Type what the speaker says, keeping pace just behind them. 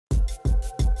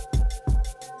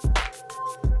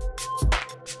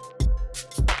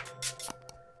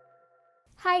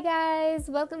Hi guys,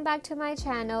 welcome back to my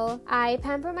channel. I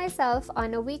pamper myself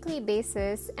on a weekly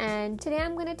basis and today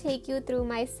I'm going to take you through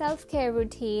my self-care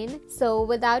routine. So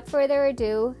without further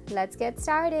ado, let's get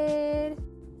started.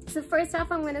 So first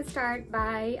off, I'm going to start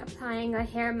by applying a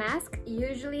hair mask.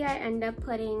 Usually I end up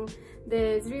putting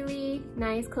this really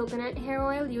nice coconut hair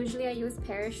oil. Usually I use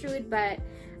Parachute, but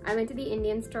I went to the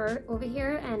Indian store over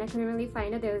here and I couldn't really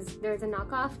find it. There's a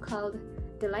knockoff called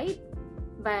Delight.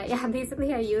 But yeah,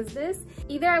 basically I use this.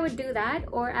 Either I would do that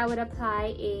or I would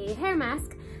apply a hair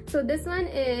mask. So this one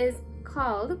is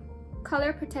called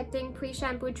Color Protecting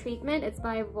Pre-Shampoo Treatment. It's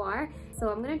by Voir. So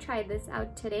I'm gonna try this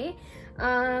out today.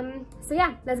 So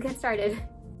yeah, let's get started.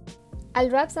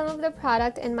 I'll rub some of the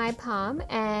product in my palm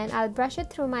and I'll brush it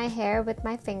through my hair with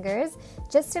my fingers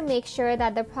just to make sure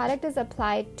that the product is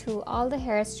applied to all the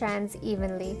hair strands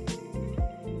evenly.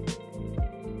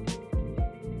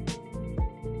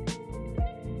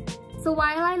 So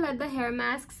while I let the hair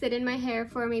mask sit in my hair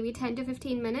for maybe 10 to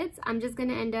 15 minutes, I'm just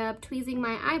gonna end up tweezing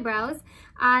my eyebrows.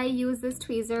 I use this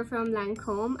tweezer from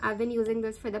Lancome. I've been using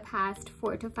this for the past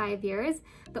 4 to 5 years.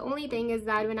 The only thing is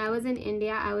that when I was in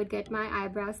India, I would get my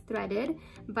eyebrows threaded,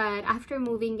 but after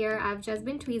moving here, I've just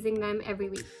been tweezing them every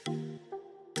week.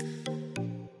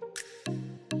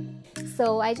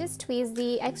 So I just tweeze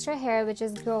the extra hair which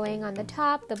is growing on the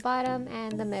top, the bottom,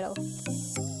 and the middle.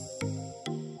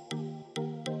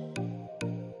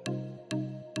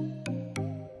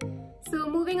 So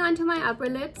moving on to my upper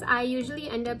lips, I usually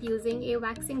end up using a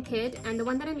waxing kit, and the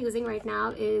one that I'm using right now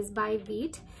is by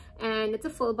Veet, and it's a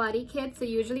full body kit. So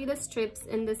usually the strips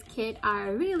in this kit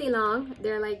are really long,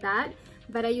 they're like that,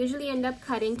 but I usually end up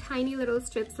cutting tiny little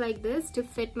strips like this to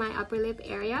fit my upper lip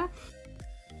area.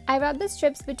 I rub the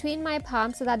strips between my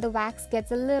palms so that the wax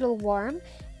gets a little warm,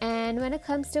 and when it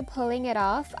comes to pulling it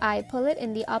off, I pull it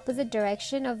in the opposite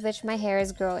direction of which my hair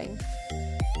is growing.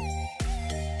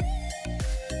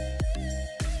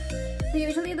 So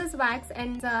usually this wax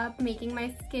ends up making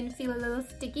my skin feel a little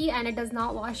sticky and it does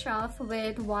not wash off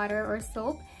with water or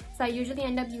soap. So I usually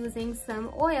end up using some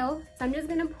oil. So I'm just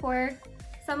gonna pour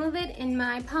some of it in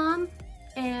my palm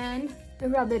and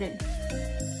rub it in.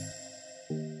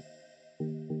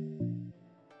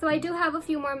 So I do have a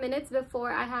few more minutes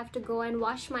before I have to go and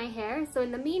wash my hair. So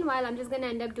in the meanwhile, I'm just gonna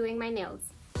end up doing my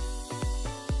nails.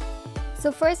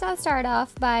 So first I'll start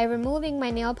off by removing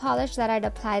my nail polish that I'd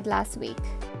applied last week.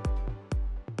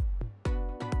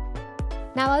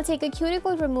 Now I'll take a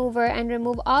cuticle remover and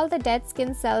remove all the dead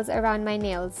skin cells around my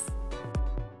nails.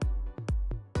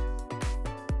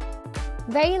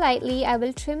 Very lightly, I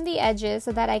will trim the edges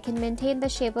so that I can maintain the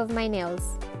shape of my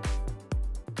nails.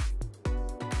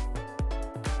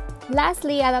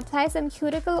 Lastly, I'll apply some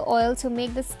cuticle oil to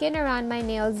make the skin around my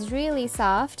nails really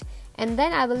soft, and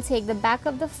then I will take the back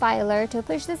of the filer to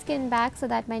push the skin back so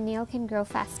that my nail can grow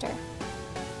faster.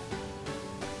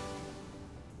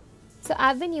 So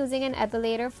I've been using an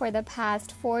epilator for the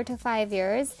past 4 to 5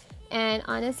 years, and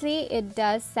honestly it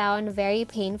does sound very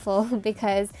painful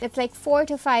because it's like 4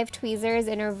 to 5 tweezers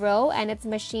in a row and it's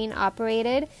machine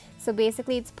operated. So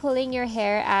basically it's pulling your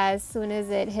hair as soon as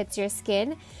it hits your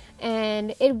skin,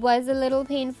 and it was a little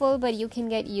painful, but you can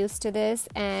get used to this,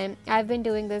 and I've been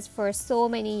doing this for so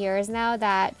many years now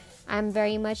that I'm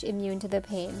very much immune to the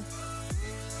pain.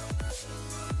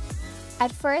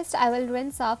 At first, I will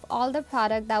rinse off all the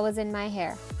product that was in my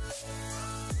hair.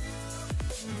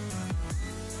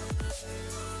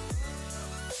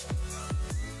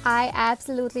 I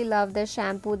absolutely love this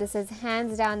shampoo. This is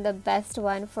hands down the best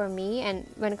one for me and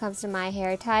when it comes to my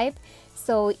hair type.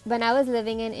 So when I was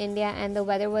living in India and the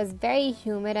weather was very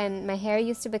humid and my hair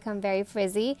used to become very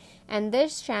frizzy, and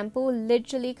this shampoo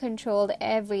literally controlled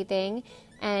everything.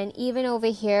 And even over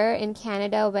here in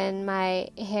Canada, when my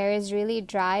hair is really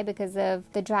dry because of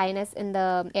the dryness in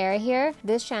the air here,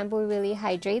 this shampoo really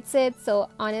hydrates it. So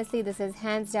honestly, this is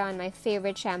hands down my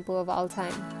favorite shampoo of all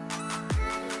time.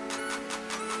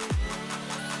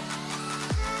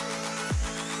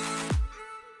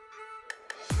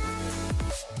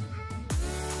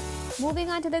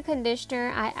 Moving on to the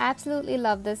conditioner, I absolutely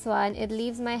love this one. It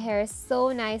leaves my hair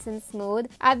so nice and smooth.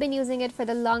 I've been using it for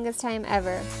the longest time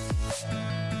ever.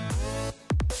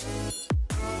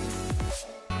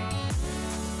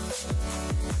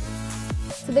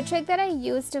 So the trick that I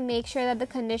use to make sure that the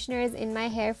conditioner is in my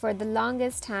hair for the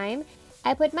longest time,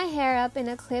 I put my hair up in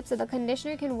a clip so the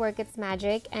conditioner can work its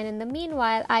magic, and in the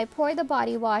meanwhile, I pour the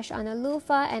body wash on a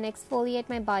loofah and exfoliate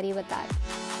my body with that.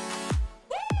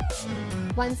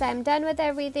 Once I'm done with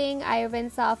everything, I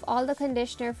rinse off all the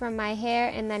conditioner from my hair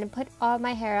and then put all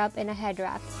my hair up in a head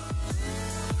wrap.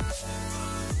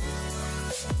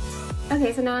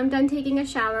 Okay, so now I'm done taking a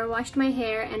shower, washed my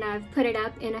hair, and I've put it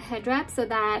up in a head wrap so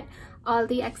that all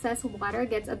the excess water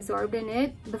gets absorbed in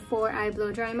it before I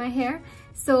blow dry my hair.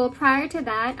 So prior to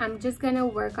that, I'm just gonna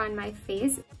work on my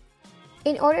face.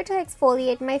 In order to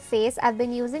exfoliate my face, I've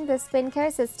been using the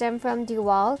skincare system from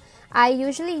Dual. I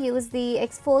usually use the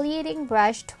exfoliating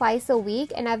brush twice a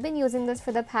week, and I've been using this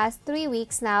for the past 3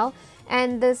 weeks now.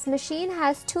 And this machine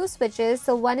has 2 switches,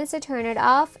 so one is to turn it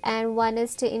off and one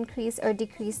is to increase or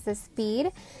decrease the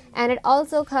speed. And it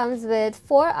also comes with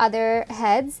 4 other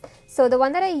heads. So the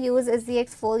one that I use is the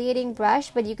exfoliating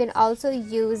brush, but you can also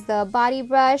use the body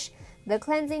brush, the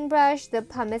cleansing brush, the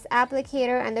pumice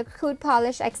applicator, and the crude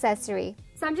polish accessory.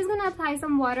 So I'm just going to apply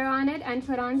some water on it and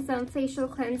put on some facial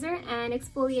cleanser and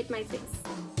exfoliate my face.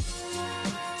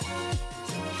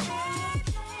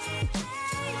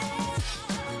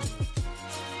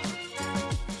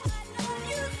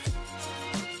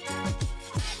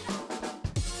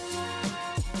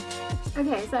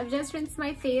 Okay, so I've just rinsed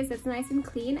my face, it's nice and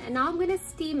clean, and now I'm going to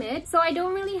steam it. So I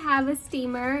don't really have a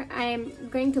steamer, I'm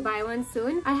going to buy one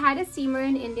soon. I had a steamer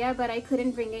in India, but I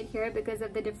couldn't bring it here because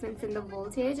of the difference in the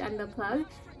voltage and the plug.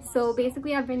 So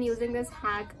basically I've been using this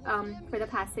hack for the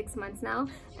past 6 months now,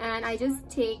 and I just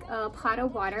take a pot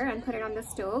of water and put it on the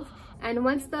stove. And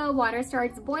once the water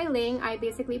starts boiling, I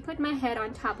basically put my head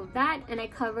on top of that and I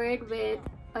cover it with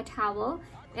a towel.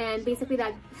 And basically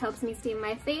that helps me steam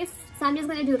my face. So I'm just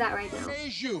gonna do that right now.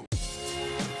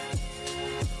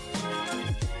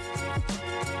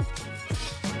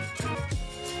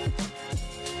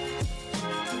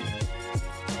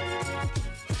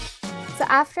 So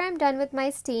after I'm done with my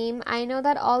steam, I know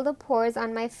that all the pores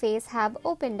on my face have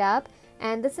opened up,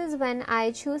 and this is when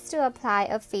I choose to apply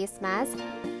a face mask.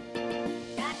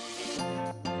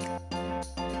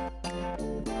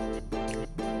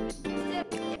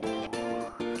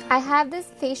 I have this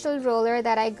facial roller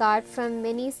that I got from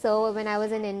Miniso when I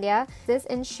was in India. This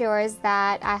ensures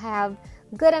that I have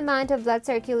good amount of blood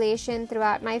circulation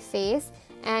throughout my face,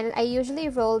 and I usually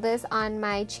roll this on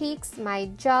my cheeks, my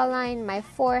jawline, my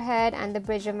forehead, and the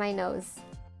bridge of my nose.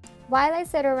 While I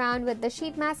sit around with the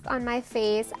sheet mask on my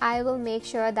face, I will make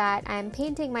sure that I'm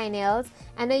painting my nails,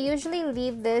 and I usually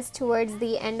leave this towards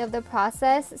the end of the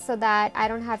process so that I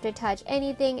don't have to touch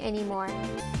anything anymore.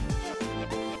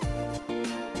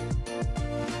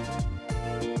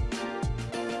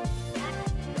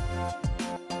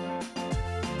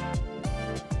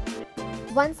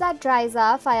 Once that dries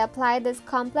off, I apply this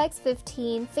Complex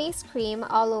 15 face cream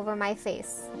all over my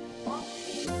face.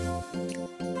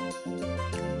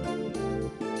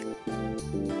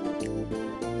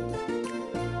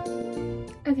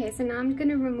 Okay, so now I'm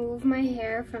gonna remove my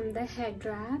hair from the head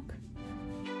wrap.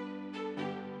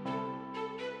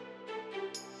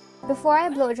 Before I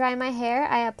blow dry my hair,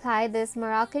 I apply this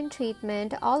Moroccan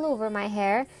treatment all over my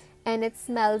hair, and it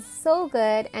smells so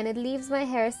good and it leaves my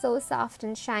hair so soft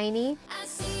and shiny.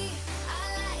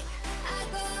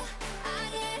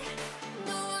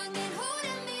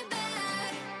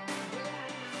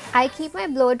 I keep my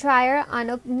blow dryer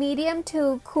on a medium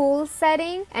to cool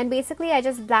setting, and basically I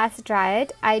just blast dry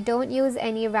it. I don't use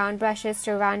any round brushes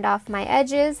to round off my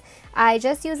edges. I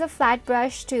just use a flat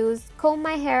brush to comb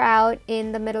my hair out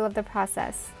in the middle of the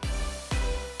process.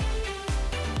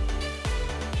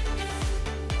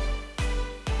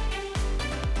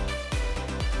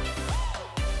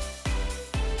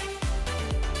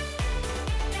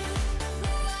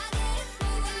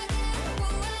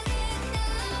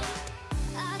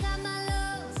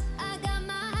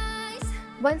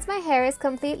 Once my hair is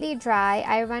completely dry,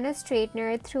 I run a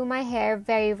straightener through my hair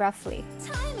very roughly.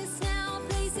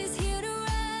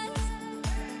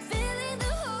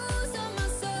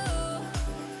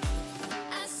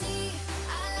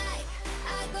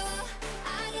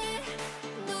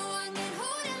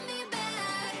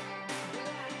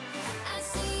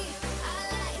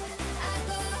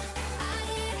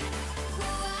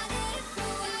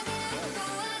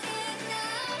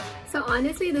 So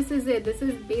honestly, this is it. This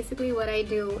is basically what I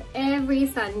do every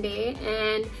Sunday,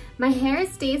 and my hair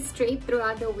stays straight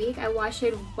throughout the week. I wash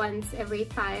it once every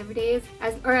 5 days,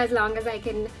 as long as I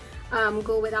can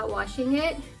go without washing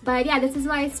it. But yeah, this is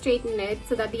why I straighten it,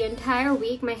 so that the entire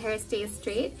week my hair stays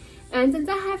straight. And since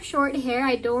I have short hair,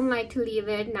 I don't like to leave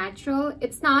it natural.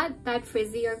 It's not that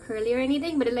frizzy or curly or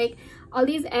anything, but like all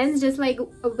these ends just like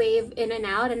wave in and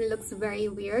out, and it looks very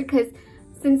weird because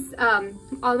since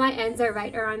all my ends are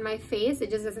right around my face, it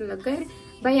just doesn't look good.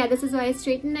 But yeah, this is why I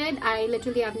straighten it. I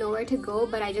literally have nowhere to go,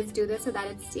 but I just do this so that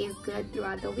it stays good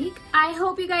throughout the week. I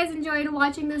hope you guys enjoyed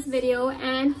watching this video,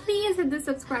 and please hit the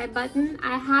subscribe button.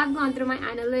 I have gone through my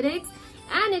analytics,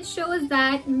 And it shows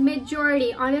that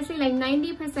majority, honestly like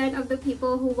 90% of the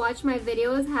people who watch my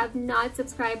videos have not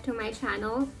subscribed to my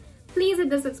channel. Please hit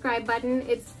the subscribe button.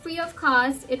 It's free of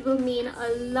cost. It will mean a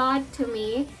lot to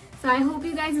me. So I hope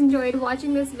you guys enjoyed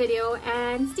watching this video,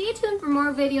 and stay tuned for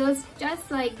more videos just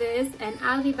like this, and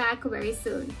I'll be back very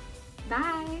soon.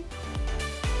 Bye!